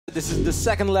This is the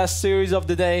second last series of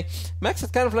the day.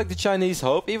 MacSed kind of like the Chinese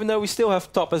hope, even though we still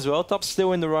have Top as well. Top's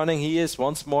still in the running. He is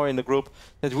once more in the group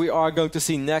that we are going to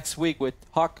see next week with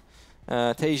Huck,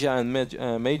 Tasia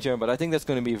and Major. But I think that's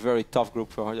going to be a very tough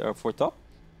group for Top.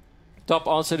 Top,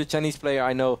 also the Chinese player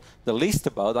I know the least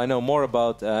about. I know more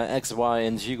about XY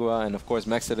and Jigua and of course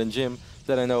MacSed and Jim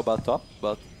than I know about Top.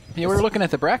 But yeah, we were looking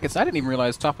at the brackets. I didn't even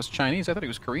realize Top was Chinese. I thought he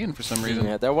was Korean for some reason.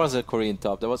 Yeah, there was a Korean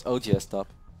Top. There was OGS Top.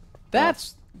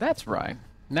 That's right.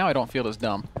 Now I don't feel as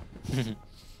dumb.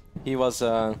 He was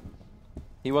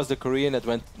the Korean that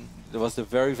went. It was the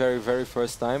very, very, very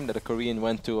first time that a Korean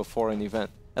went to a foreign event.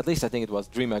 At least I think it was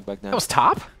DreamHack back then. That was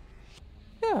Top?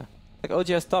 Yeah. Like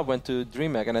OGS Top went to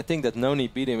DreamHack, and I think that Noni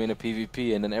beat him in a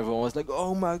PvP, and then everyone was like,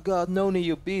 "Oh my God, Noni,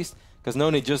 you beast!" Because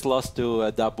Noni just lost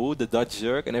to Dabu, the Dutch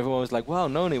Zerg, and everyone was like, "Wow,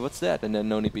 Noni, what's that?" And then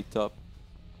Noni beat Top.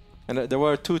 And there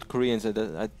were two Koreans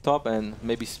at Top and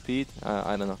maybe Speed.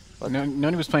 I don't know. But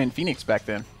Noni was playing Phoenix back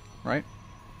then, right?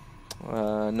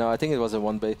 no, I think it was a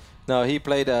one base. No, he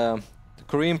played the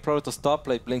Korean Protoss Top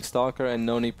played Blink Stalker, and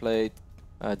Noni played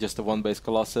just a one base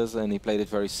Colossus, and he played it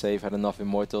very safe, had enough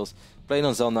Immortals. Played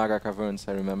on Zelnaga Caverns,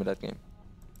 I remember that game.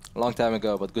 A long time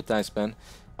ago, but good time spent.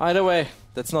 Either way,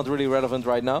 that's not really relevant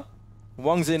right now.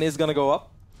 HwangSin is gonna go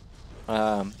up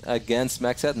against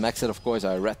MacSed. MacSed, of course,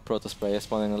 our red Protoss player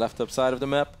spawning on the left top side of the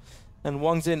map, and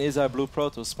HwangSin is our blue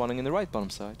Protoss spawning in the right bottom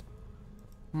side.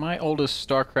 My oldest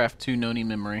StarCraft 2 Noni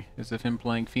memory is of him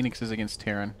playing Phoenixes against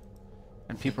Terran.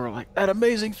 And people were like, "That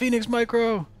amazing Phoenix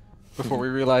micro!" Before we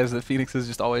realized that Phoenixes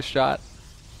just always shot.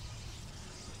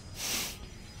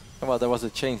 Well, there was a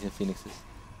change in Phoenixes.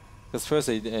 Because first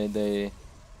they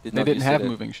didn't have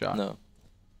moving shot. No.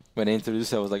 When they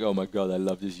introduced it, I was like, oh my God, I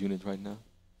love this unit right now.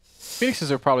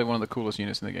 Phoenixes are probably one of the coolest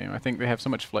units in the game. I think they have so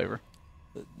much flavor.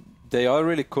 They are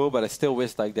really cool, but I still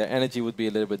wish like their energy would be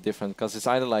a little bit different. Because it's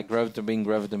either like Graviton Beam,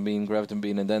 Graviton Beam, Graviton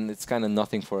Beam, and then it's kind of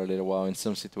nothing for a little while in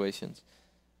some situations.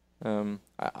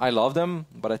 I love them,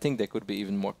 but I think they could be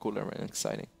even more cooler and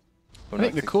exciting. I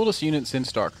think the coolest units in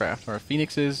StarCraft are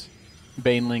Phoenixes,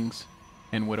 Banelings,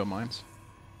 and Widow Mines.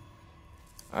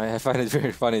 I find it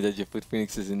very funny that you put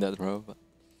Phoenixes in that row, but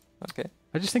okay.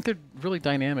 I just think they're really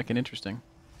dynamic and interesting.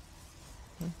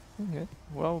 Okay.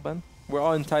 Well, Ben, we're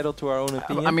all entitled to our own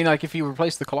opinion. I mean, like if you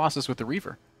replace the Colossus with the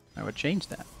Reaver, I would change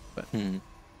that. But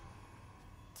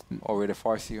or with a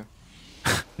Farseer.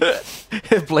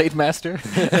 Blade Master.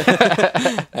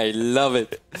 I love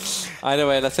it. Either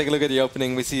way, let's take a look at the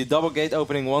opening. We see a double gate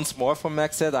opening once more from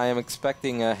MacSed. I am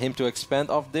expecting him to expand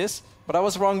off this, but I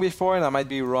was wrong before, and I might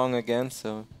be wrong again.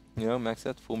 So, you know,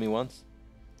 MacSed, fool me once,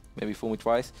 maybe fool me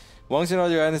twice. HwangSin on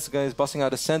the other end is busting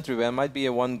out a sentry. It might be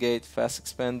a one gate fast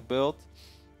expand build.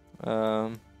 Yeah,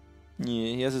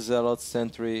 he has a Zealot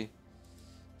sentry,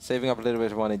 saving up a little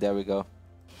bit of money. There we go.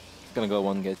 It's gonna go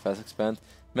one gate fast expand.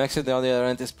 MacSed on the other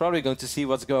end is probably going to see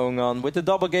what's going on. With the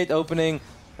double gate opening,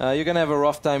 you're going to have a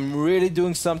rough time really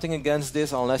doing something against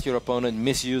this unless your opponent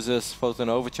misuses Photon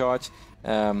Overcharge.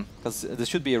 Because there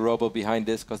should be a robo behind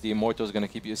this, because the Immortal is going to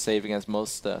keep you safe against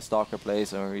most Stalker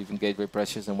plays or even Gateway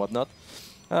Pressures and whatnot.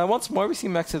 Once more, we see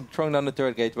MacSed throwing down the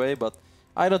third Gateway, but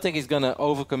I don't think he's going to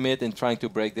overcommit in trying to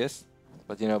break this.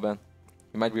 But you know, Ben,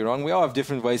 you might be wrong. We all have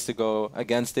different ways to go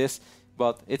against this.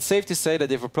 But it's safe to say that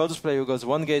if a Protoss player who goes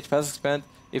one gate fast expand,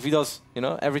 if he does, you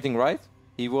know, everything right,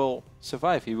 he will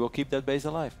survive. He will keep that base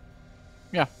alive.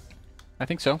 Yeah, I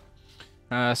think so.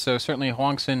 So certainly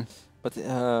HwangSin. But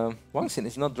HwangSin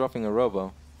is not dropping a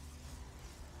robo.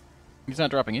 He's not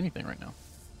dropping anything right now.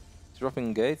 He's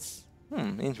dropping gates.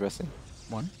 Interesting.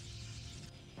 1,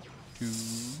 2.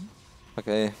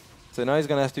 Okay, so now he's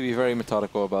gonna have to be very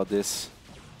methodical about this.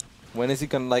 When is he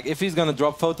gonna, like, if he's gonna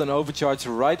drop Photon Overcharge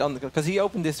right on the, because he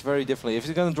opened this very differently. If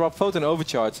he's gonna drop Photon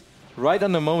Overcharge right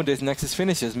on the moment this Nexus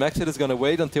finishes, MacSed is gonna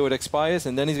wait until it expires,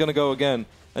 and then he's gonna go again.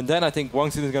 And then I think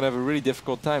HwangSin is gonna have a really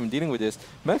difficult time dealing with this.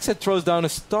 MacSed throws down a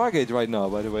Stargate right now,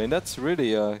 by the way, and that's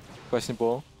really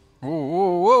questionable. Whoa,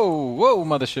 whoa, whoa, whoa,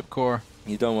 Mothership Core.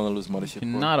 You don't want to lose Mothership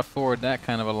Core. Cannot afford that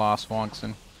kind of a loss,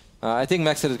 HwangSin. I think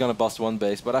MacSed is going to bust one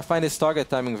base, but I find his Stargate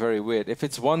timing very weird. If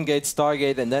it's one gate,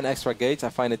 Stargate, and then extra gates, I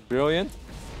find it brilliant.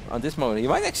 On this moment, he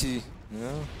might actually...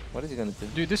 No, what is he going to do?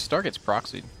 Dude, this Stargate's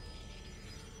proxied.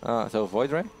 So Void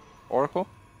Ray? Oracle?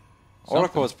 Something.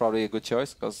 Oracle is probably a good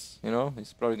choice, because, you know,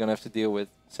 he's probably going to have to deal with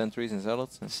sentries and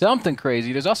zealots. And something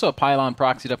crazy. There's also a pylon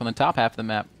proxied up on the top half of the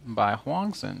map by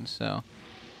HwangSin, so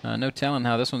no telling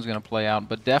how this one's going to play out,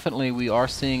 but definitely we are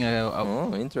seeing a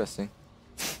oh, interesting.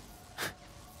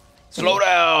 Slow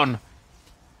down!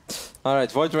 All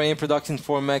right, Void Ray in production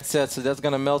for MacSed, so that's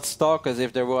going to melt Stalkers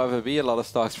if there will ever be a lot of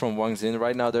stocks from HwangSin.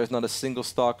 Right now, there's not a single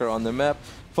Stalker on the map.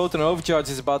 Photon Overcharge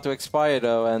is about to expire,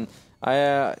 though, and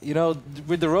you know,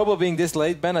 with the Robo being this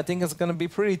late, Ben, I think it's going to be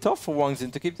pretty tough for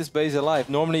HwangSin to keep this base alive.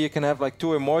 Normally, you can have like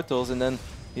 2 Immortals, and then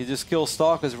you just kill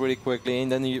Stalkers really quickly,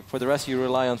 and then for the rest, you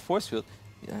rely on Force Field.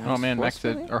 Yeah, oh man,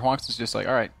 MacSed or HwangSin's just like,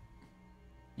 all right,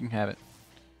 you can have it.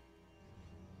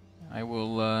 I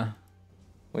will.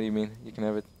 What do you mean? You can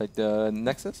have it like the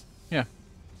Nexus? Yeah.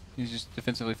 He's just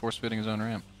defensively force-fitting his own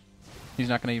ramp. He's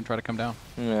not going to even try to come down.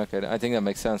 Yeah, okay. I think that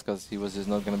makes sense because he was just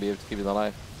not going to be able to keep it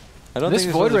alive. I don't this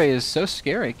think Void Ray is so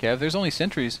scary, Kev. There's only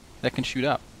sentries that can shoot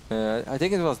up. I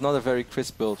think it was not a very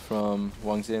crisp build from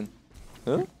HwangSin.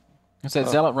 Huh? It's that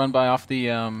Zealot run by off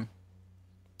the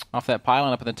off that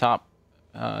pylon up at the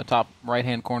top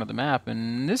right-hand corner of the map,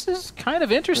 and this is kind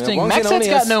of interesting. Yeah, MacSed's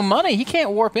got no money. He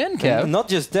can't warp in, Kev. Not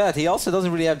just that, he also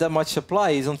doesn't really have that much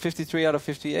supply. He's on 53 out of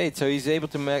 58, so he's able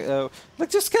to like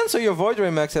just cancel your Void Ray,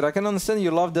 MacSed. I can understand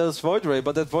you love those Void Ray,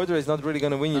 but that Void Ray is not really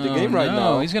going to win you the game right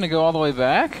now. He's going to go all the way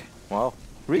back. Wow.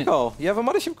 Recall. You have a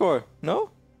Mothership Core. No?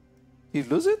 He'd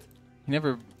lose it? He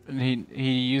never.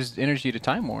 He used energy to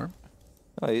time warp.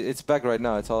 Oh, it's back right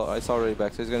now. It's already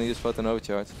back, so he's going to use Photon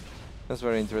Overcharge. That's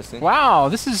very interesting. Wow,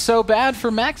 this is so bad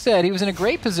for MacSed. He was in a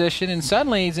great position, and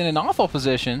suddenly he's in an awful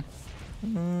position.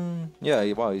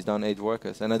 Yeah, wow, he's down 8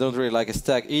 workers. And I don't really like his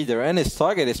tag either. And his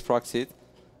target is proxied.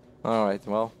 Alright,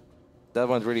 well, that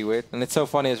went really weird. And it's so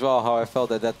funny as well how I felt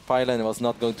that that pylon was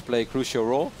not going to play a crucial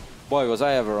role. Boy, was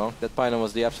I ever wrong. That pylon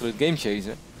was the absolute game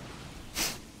chaser.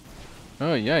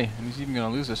 Oh, yay. And he's even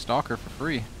going to lose a Stalker for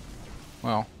free.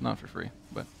 Well, not for free,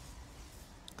 but...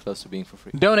 Close to being for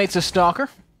free. Donates a Stalker.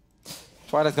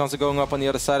 Twilight Guns are going up on the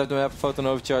other side of the map. Photon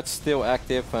Overcharge still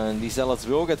active, and these Zealots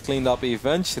will get cleaned up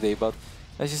eventually. But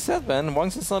as you said, man,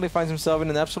 HwangSin suddenly finds himself in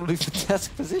an absolutely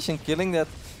fantastic position, killing that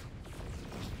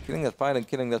pylon,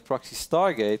 killing that proxy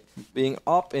Stargate, being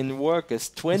up in workers,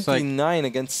 29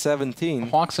 against 17.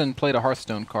 HwangSin played a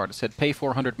Hearthstone card. It said, pay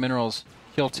 400 minerals,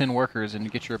 kill 10 workers, and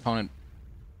get your opponent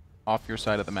off your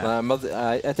side of the map.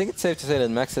 I think it's safe to say that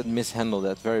MacSed mishandled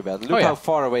that very bad. Look how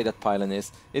far away that pylon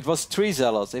is. It was 3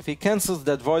 Zealots. If he cancels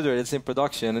that Void Ray that's in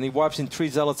production and he wipes in 3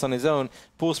 Zealots on his own,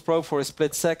 pulls probe for a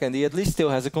split second, he at least still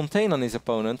has a contain on his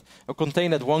opponent. A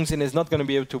contain that HwangSin is not going to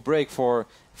be able to break for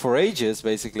ages,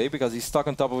 basically, because he's stuck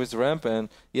on top of his ramp and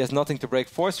he has nothing to break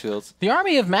force fields. The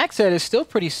army of MacSed is still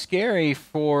pretty scary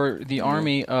for the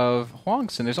army of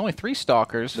HwangSin. There's only 3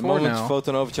 Stalkers. The moment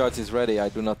Photon Overcharge is ready, I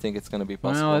do not think it's going to be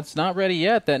possible. Well, it's not ready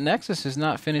yet. That Nexus is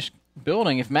not finished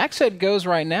building. If MacSed goes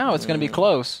right now, it's going to be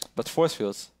close. But force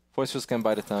fields can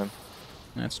buy the time.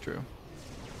 That's true.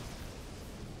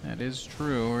 That is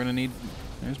true. We're going to need...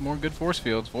 There's more good force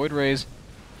fields. Void Rays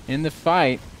in the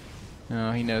fight.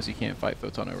 No, he knows he can't fight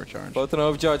Photon Overcharge. Photon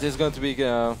Overcharge is going to be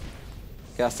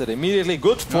casted immediately.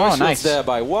 Good force fields there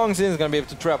by HwangSin. He's going to be able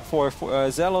to trap 4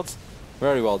 Zealots.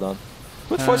 Very well done.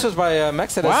 Good force fields by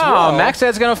MacSed as well. Wow,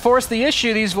 MacSed's going to force the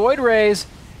issue. These Void Rays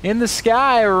in the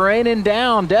sky raining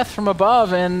down, death from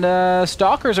above, and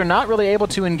Stalkers are not really able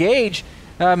to engage.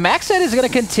 MacSed is going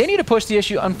to continue to push the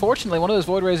issue. Unfortunately, one of those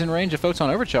Void Rays in range of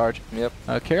Photon Overcharge. Yep.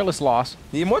 Careless loss.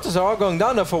 The Immortals are all going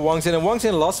down now for HwangSin, and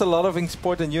HwangSin lost a lot of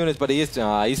important units, but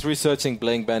he's researching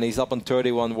Blink, Ben. He's up on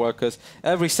 31 workers.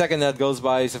 Every second that goes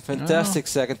by is a fantastic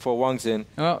second for HwangSin.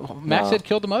 Well, MacSed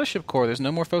killed the Mothership Core. There's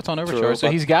no more Photon Overcharge, so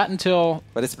he's got until...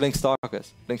 But it's Blink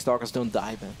Stalkers. Blink Stalkers don't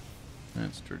die, Ben.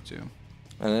 That's true, too.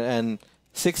 And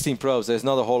 16 probes, there's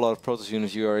not a whole lot of Protoss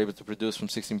units you are able to produce from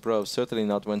 16 probes. Certainly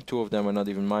not when 2 of them are not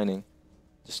even mining.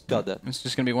 Just cut that. It's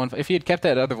just going to be one. If he had kept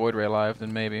that other Void Ray alive,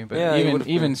 then maybe. But yeah,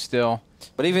 even still.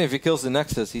 But even if he kills the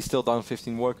Nexus, he's still down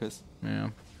 15 workers. Yeah.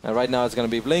 And right now it's going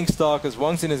to be Blink Stalkers.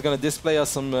 HwangSin is going to display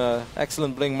us some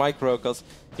excellent Blink Micro. Because,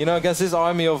 you know, against this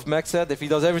army of MacSed, if he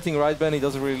does everything right, Ben, he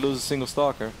doesn't really lose a single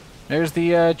Stalker. There's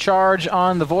the charge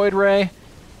on the Void Ray.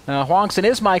 HwangSin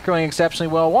is microing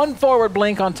exceptionally well. 1 forward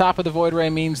blink on top of the Void Ray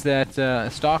means that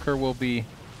Stalker will be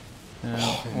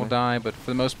will die, but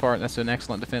for the most part, that's an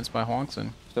excellent defense by HwangSin.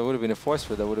 If that would have been a force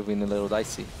field, that would have been a little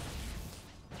dicey.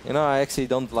 You know, I actually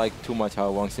don't like too much how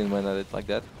HwangSin went at it like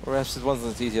that. Perhaps it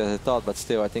wasn't as easy as I thought, but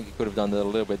still, I think he could have done that a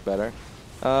little bit better.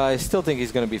 I still think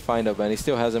he's going to be fine up, and he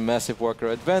still has a massive worker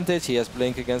advantage. He has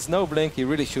Blink against no Blink. He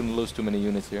really shouldn't lose too many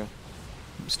units here.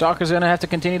 Stalker's going to have to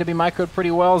continue to be microed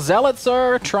pretty well. Zealots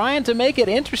are trying to make it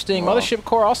interesting. Wow. Mothership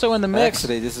Core also in the mix.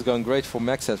 Actually, this is going great for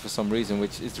MacSed for some reason,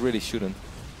 which it really shouldn't.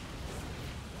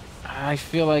 I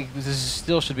feel like this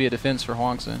still should be a defense for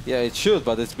HwangSin. Yeah, it should,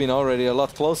 but it's been already a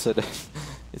lot closer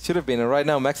It should have been. And right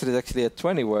now, MacSed is actually at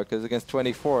 20 workers against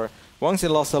 24. HwangSin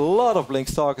lost a lot of Blink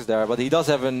Stalkers there, but he does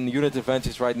have an unit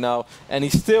advantage right now, and he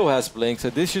still has Blink. So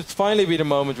this should finally be the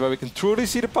moment where we can truly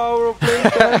see the power of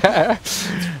Blink.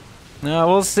 No,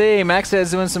 we'll see. MacSed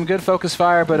is doing some good focus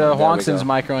fire, but HwangSin's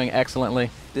microing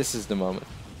excellently. This is the moment.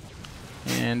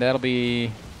 And that'll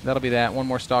be that. One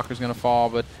more Stalker's going to fall,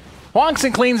 but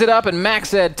HwangSin cleans it up, and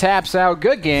MacSed taps out.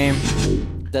 Good game.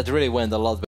 That really went a lot better.